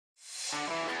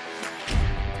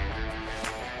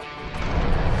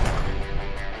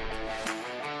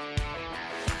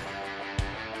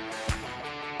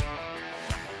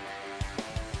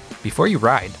Before you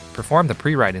ride, perform the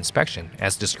pre-ride inspection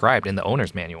as described in the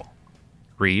owner's manual.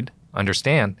 Read,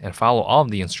 understand, and follow all of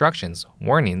the instructions,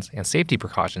 warnings, and safety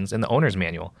precautions in the owner's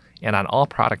manual and on all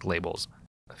product labels.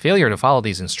 Failure to follow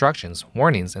these instructions,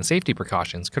 warnings, and safety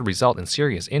precautions could result in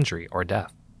serious injury or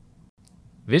death.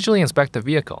 Visually inspect the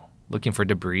vehicle, looking for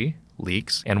debris,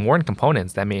 leaks, and worn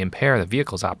components that may impair the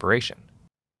vehicle's operation.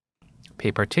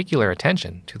 Pay particular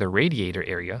attention to the radiator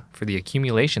area for the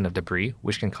accumulation of debris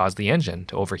which can cause the engine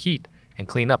to overheat, and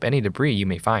clean up any debris you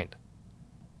may find.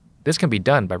 This can be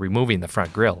done by removing the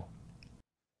front grille.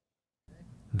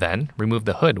 Then, remove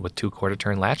the hood with 2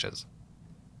 quarter-turn latches.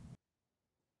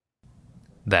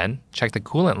 Then, check the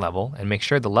coolant level and make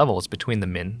sure the level is between the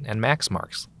min and max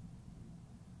marks.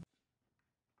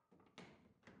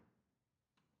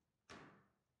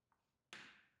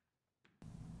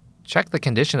 Check the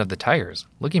condition of the tires,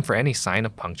 looking for any sign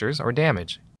of punctures or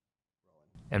damage,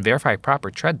 and verify proper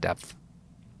tread depth.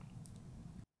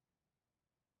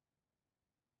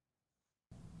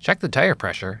 Check the tire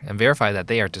pressure and verify that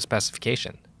they are to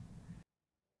specification.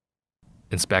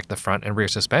 Inspect the front and rear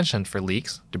suspension for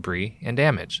leaks, debris, and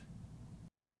damage.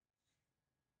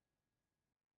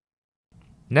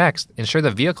 Next, ensure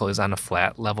the vehicle is on a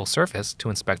flat, level surface to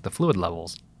inspect the fluid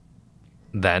levels.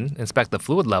 Then, inspect the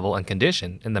fluid level and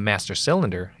condition in the master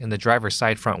cylinder in the driver's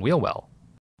side front wheel well.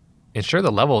 Ensure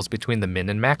the level is between the min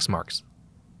and max marks.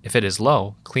 If it is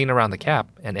low, clean around the cap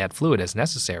and add fluid as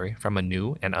necessary from a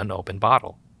new and unopened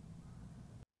bottle.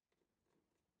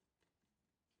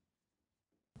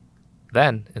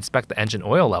 Then, inspect the engine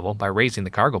oil level by raising the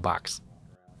cargo box.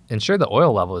 Ensure the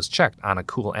oil level is checked on a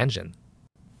cool engine.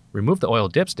 Remove the oil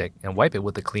dipstick and wipe it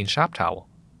with a clean shop towel.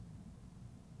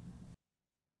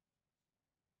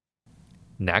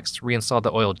 Next, reinstall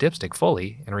the oil dipstick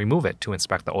fully and remove it to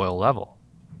inspect the oil level.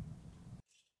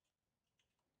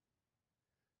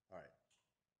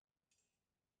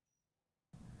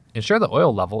 Ensure the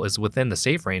oil level is within the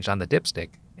safe range on the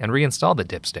dipstick and reinstall the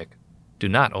dipstick. Do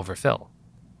not overfill.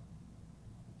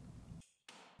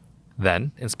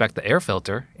 Then, inspect the air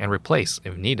filter and replace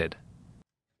if needed.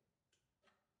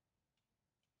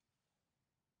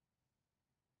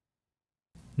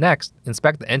 Next,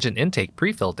 inspect the engine intake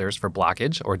pre-filters for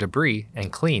blockage or debris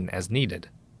and clean as needed.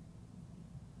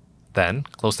 Then,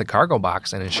 close the cargo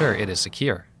box and ensure it is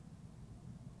secure.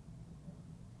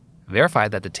 Verify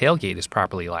that the tailgate is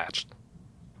properly latched.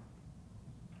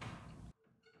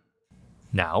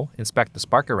 Now, inspect the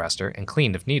spark arrestor and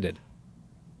clean if needed.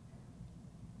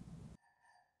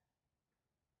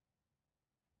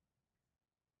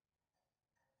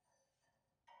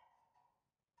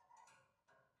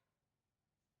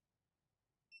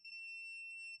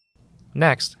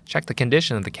 Next, check the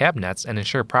condition of the cab nets and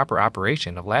ensure proper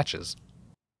operation of latches.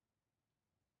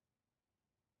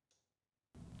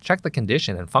 Check the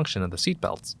condition and function of the seat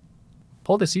belts.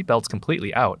 Pull the seat belts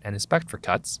completely out and inspect for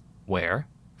cuts, wear,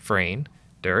 fraying,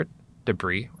 dirt,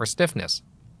 debris, or stiffness.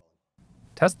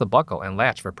 Test the buckle and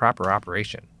latch for proper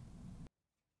operation.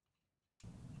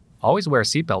 Always wear a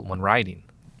seatbelt when riding.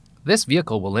 This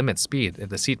vehicle will limit speed if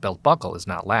the seatbelt buckle is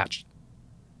not latched.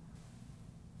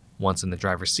 Once in the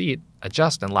driver's seat,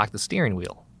 adjust and lock the steering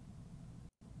wheel.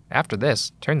 After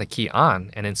this, turn the key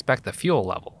on and inspect the fuel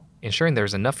level, ensuring there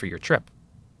is enough for your trip.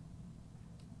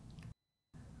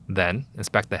 Then,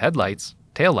 inspect the headlights,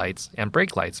 taillights, and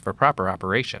brake lights for proper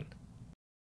operation.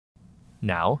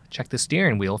 Now, check the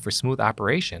steering wheel for smooth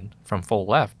operation from full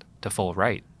left to full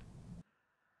right.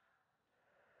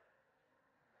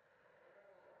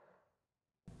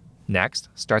 Next,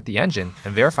 start the engine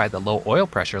and verify the low oil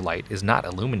pressure light is not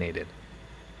illuminated.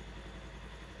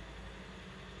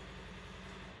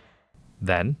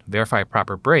 Then, verify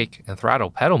proper brake and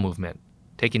throttle pedal movement,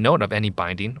 taking note of any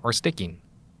binding or sticking.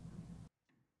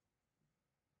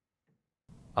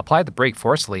 Apply the brake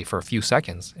forcefully for a few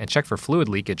seconds and check for fluid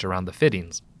leakage around the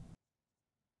fittings.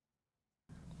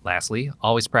 Lastly,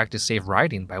 always practice safe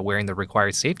riding by wearing the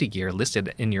required safety gear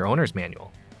listed in your owner's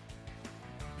manual.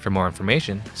 For more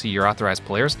information, see your authorized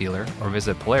Polaris dealer or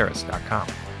visit Polaris.com.